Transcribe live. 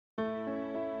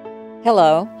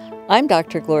Hello, I'm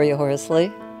Dr. Gloria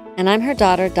Horsley. And I'm her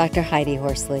daughter, Dr. Heidi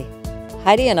Horsley.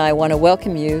 Heidi and I want to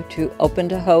welcome you to Open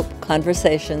to Hope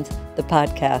Conversations, the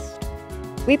podcast.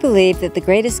 We believe that the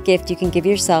greatest gift you can give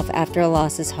yourself after a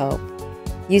loss is hope,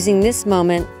 using this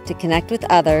moment to connect with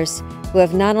others who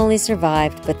have not only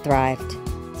survived but thrived.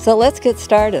 So let's get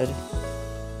started.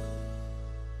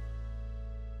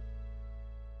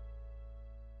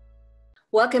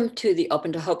 Welcome to the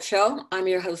Open to Hope show. I'm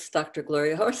your host, Dr.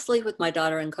 Gloria Horsley, with my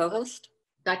daughter and co-host,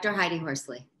 Dr. Heidi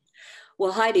Horsley.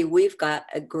 Well, Heidi, we've got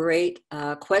a great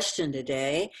question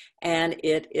today, and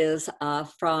it is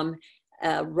from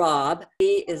Rob.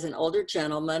 He is an older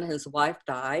gentleman. His wife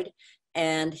died,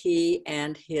 and he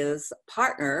and his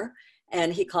partner,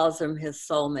 and he calls them his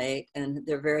soulmate, and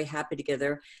they're very happy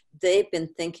together. They've been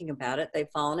thinking about it. They've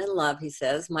fallen in love, he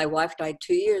says. My wife died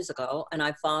 2 years ago, and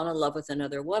I've fallen in love with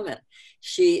another woman.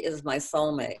 She is my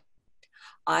soulmate.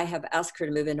 I have asked her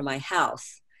to move into my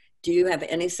house. Do you have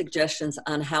any suggestions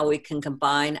on how we can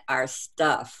combine our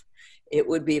stuff? It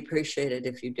would be appreciated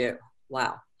if you do.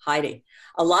 Wow. Heidi,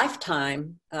 a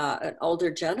lifetime, an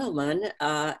older gentleman,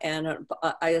 and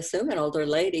I assume an older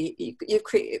lady. You've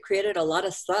created a lot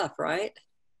of stuff, right?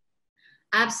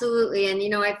 Absolutely.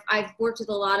 And, I've worked with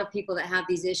a lot of people that have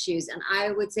these issues, and I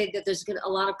would say that there's a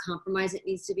lot of compromise that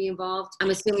needs to be involved.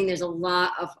 I'm assuming there's a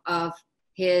lot of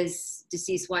his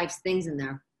deceased wife's things in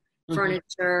there. Mm-hmm.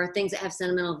 Furniture, things that have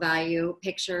sentimental value,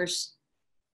 pictures,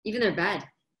 even their bed.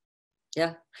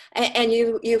 Yeah. And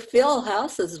you fill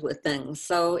houses with things.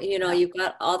 So, you've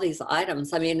got all these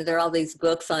items. I mean, there are all these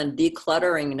books on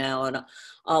decluttering now and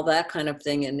all that kind of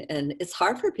thing. And it's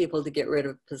hard for people to get rid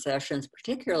of possessions,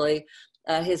 particularly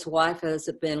his wife has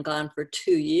been gone for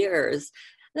 2 years.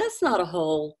 That's not a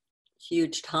whole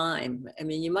huge time. I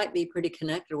mean, you might be pretty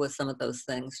connected with some of those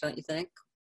things, don't you think?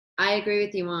 I agree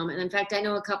with you, Mom. And in fact, I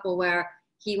know a couple where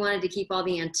he wanted to keep all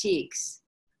the antiques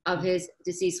of his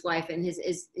deceased wife, and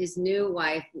his new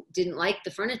wife didn't like the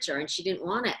furniture and she didn't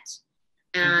want it.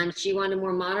 And she wanted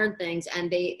more modern things.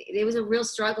 And there was a real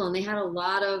struggle, and they had a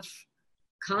lot of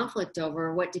conflict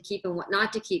over what to keep and what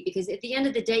not to keep, because at the end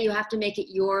of the day, you have to make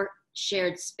it your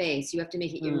shared space. You have to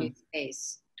make it your new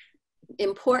space.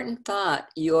 Important thought,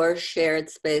 your shared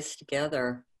space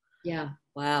together. Yeah.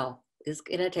 Wow. It's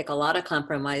going to take a lot of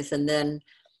compromise, and then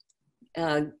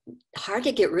hard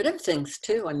to get rid of things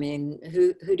too. I mean,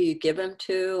 who do you give them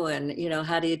to, and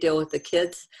how do you deal with the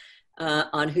kids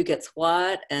on who gets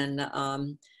what, and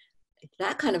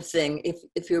that kind of thing.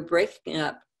 If you're breaking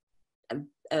up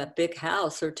a big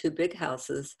house or two big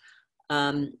houses,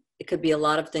 it could be a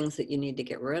lot of things that you need to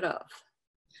get rid of.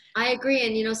 I agree.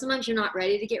 And sometimes you're not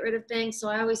ready to get rid of things. So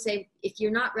I always say, if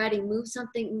you're not ready, move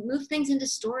things into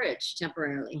storage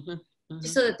temporarily,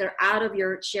 just so that they're out of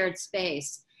your shared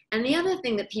space. And the other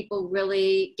thing that people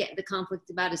really get the conflict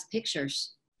about is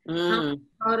pictures. How many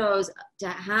photos to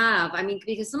have? I mean,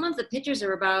 because sometimes the pictures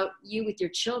are about you with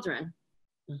your children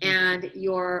and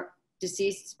your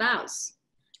deceased spouse.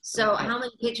 So how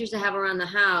many pictures to have around the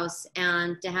house,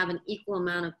 and to have an equal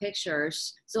amount of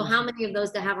pictures. So how many of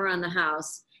those to have around the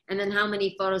house, and then how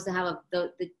many photos to have of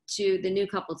the new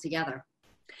couple together.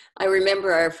 I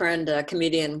remember our friend,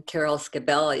 comedian Carol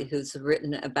Scabelli, who's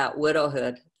written about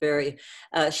widowhood.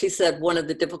 She said one of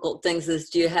the difficult things is,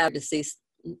 do you have a deceased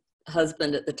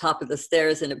husband at the top of the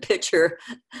stairs in a picture,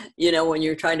 when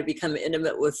you're trying to become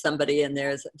intimate with somebody, and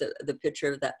there's the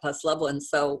picture of that past loved one.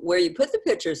 So where you put the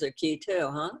pictures are key too,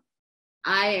 huh?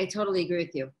 I totally agree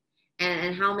with you.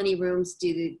 And how many rooms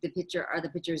do the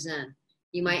pictures in?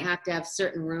 You might have to have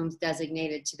certain rooms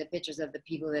designated to the pictures of the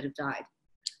people that have died.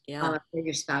 Yeah.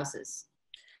 Your spouses.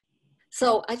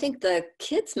 So I think the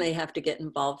kids may have to get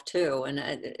involved too. And,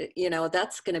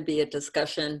 that's going to be a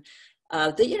discussion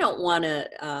that you don't want to,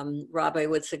 Rob, I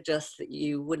would suggest that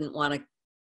you wouldn't want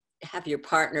to have your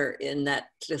partner in that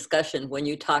discussion when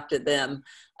you talk to them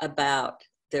about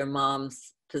their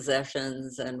mom's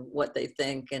possessions and what they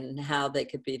think and how they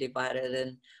could be divided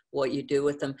and what you do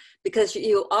with them. Because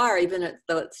you are, even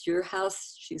though it's your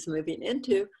house she's moving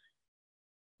into,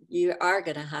 you are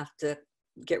going to have to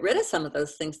get rid of some of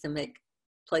those things to make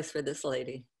place for this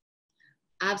lady.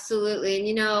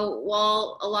 Absolutely. And,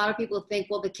 while a lot of people think,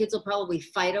 well, the kids will probably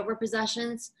fight over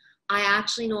possessions, I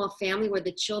actually know a family where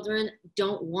the children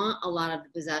don't want a lot of the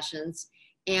possessions,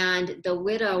 and the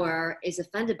widower is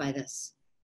offended by this.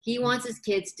 He wants his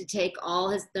kids to take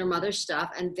all their mother's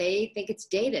stuff, and they think it's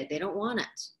dated. They don't want it.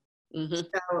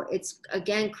 So it's,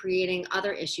 again, creating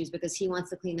other issues because he wants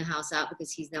to clean the house out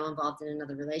because he's now involved in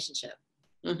another relationship.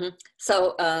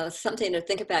 So something to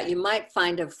think about. You might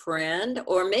find a friend,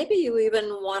 or maybe you even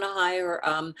want to hire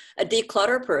a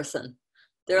declutter person.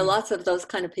 There are lots of those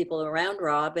kind of people around,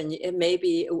 Rob, and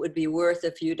maybe it would be worth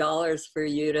a few dollars for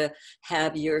you to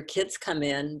have your kids come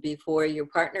in before your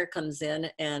partner comes in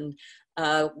and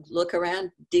look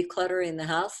around, decluttering the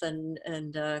house and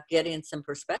getting some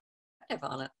perspective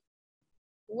on it.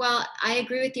 Well, I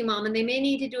agree with you, Mom. And they may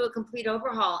need to do a complete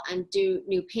overhaul and do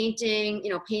new painting,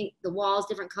 paint the walls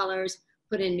different colors,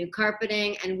 put in new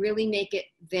carpeting, and really make it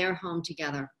their home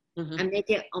together and make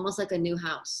it almost like a new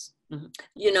house.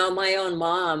 My own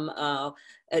mom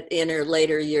in her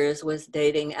later years was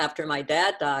dating after my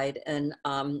dad died, and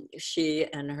she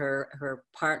and her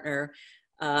partner,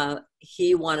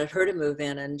 he wanted her to move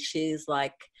in, and she's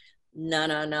like,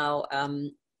 no,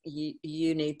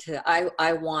 you need to,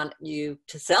 I want you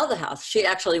to sell the house. She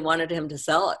actually wanted him to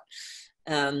sell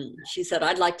it. She said,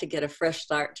 I'd like to get a fresh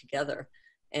start together.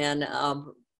 And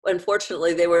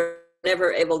unfortunately, they were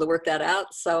never able to work that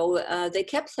out. So they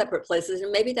kept separate places,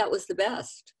 and maybe that was the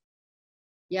best.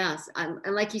 Yes. And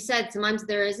like you said, sometimes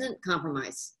there isn't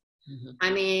compromise.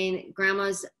 I mean,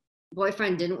 Grandma's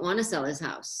boyfriend didn't want to sell his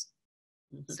house.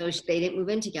 So they didn't move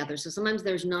in together. So sometimes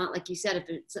there's not, like you said, if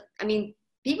it's,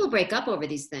 people break up over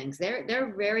these things.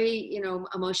 They're very,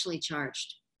 emotionally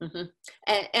charged.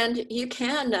 And you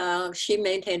can, she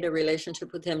maintained a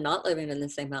relationship with him, not living in the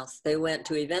same house. They went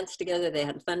to events together. They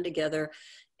had fun together.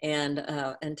 And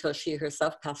until she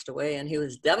herself passed away, and he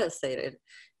was devastated,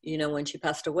 when she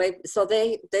passed away. So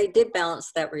they did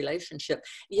balance that relationship.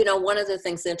 One of the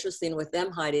things interesting with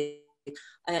them, Heidi,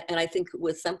 and I think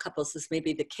with some couples this may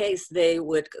be the case, they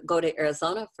would go to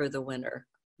Arizona for the winter.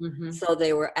 So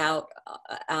they were out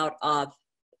of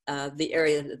the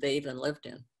area that they even lived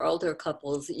in. For older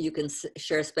couples, you can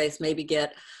share space, maybe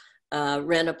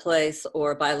rent a place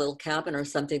or buy a little cabin or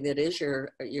something that is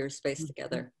your space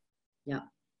together. Yeah.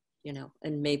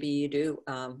 And maybe you do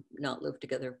not live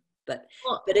together. But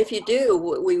if you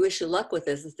do, we wish you luck with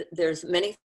this. There's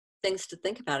many things to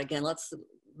think about. Again, let's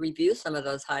review some of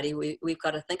those, Heidi. We've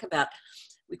got to think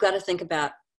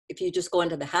about if you just go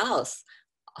into the house,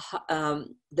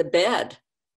 the bed,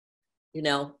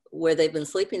 where they've been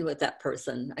sleeping with that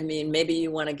person. Maybe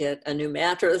you want to get a new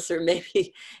mattress, or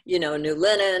maybe, new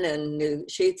linen and new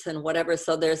sheets and whatever.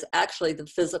 So there's actually the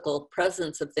physical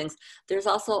presence of things. There's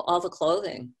also all the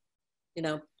clothing,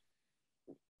 Well,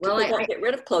 I don't get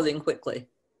rid of clothing quickly.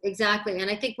 Exactly. And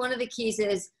I think one of the keys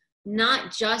is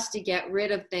not just to get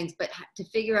rid of things, but to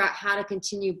figure out how to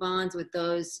continue bonds with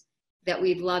those that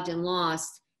we've loved and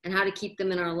lost, and how to keep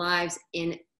them in our lives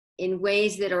in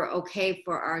ways that are okay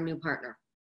for our new partner.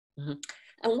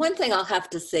 And one thing I'll have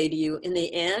to say to you, in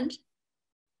the end,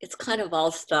 it's kind of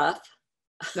all stuff.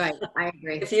 Right, I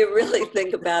agree. If you really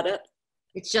think about it.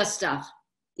 It's just stuff.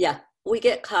 Yeah, we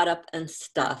get caught up in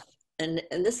stuff. And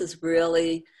this is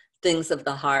really things of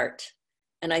the heart.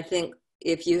 And I think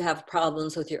if you have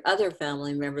problems with your other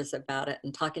family members about it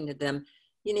and talking to them,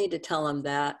 you need to tell them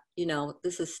that,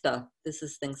 this is stuff. This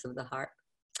is things of the heart.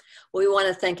 We want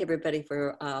to thank everybody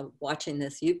for watching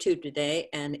this YouTube today.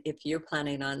 And if you're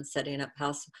planning on setting up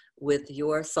house with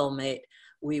your soulmate,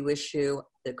 we wish you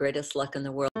the greatest luck in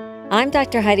the world. I'm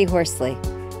Dr. Heidi Horsley.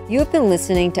 You have been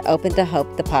listening to Open to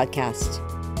Hope, the podcast.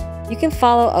 You can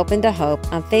follow Open to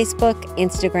Hope on Facebook,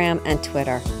 Instagram, and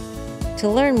Twitter. To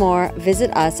learn more,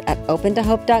 visit us at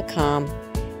opentohope.com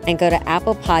and go to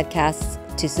Apple Podcasts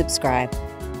to subscribe.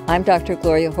 I'm Dr.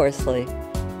 Gloria Horsley.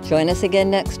 Join us again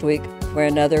next week for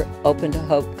another Open to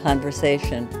Hope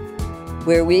conversation,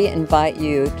 where we invite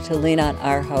you to lean on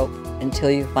our hope until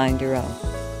you find your own.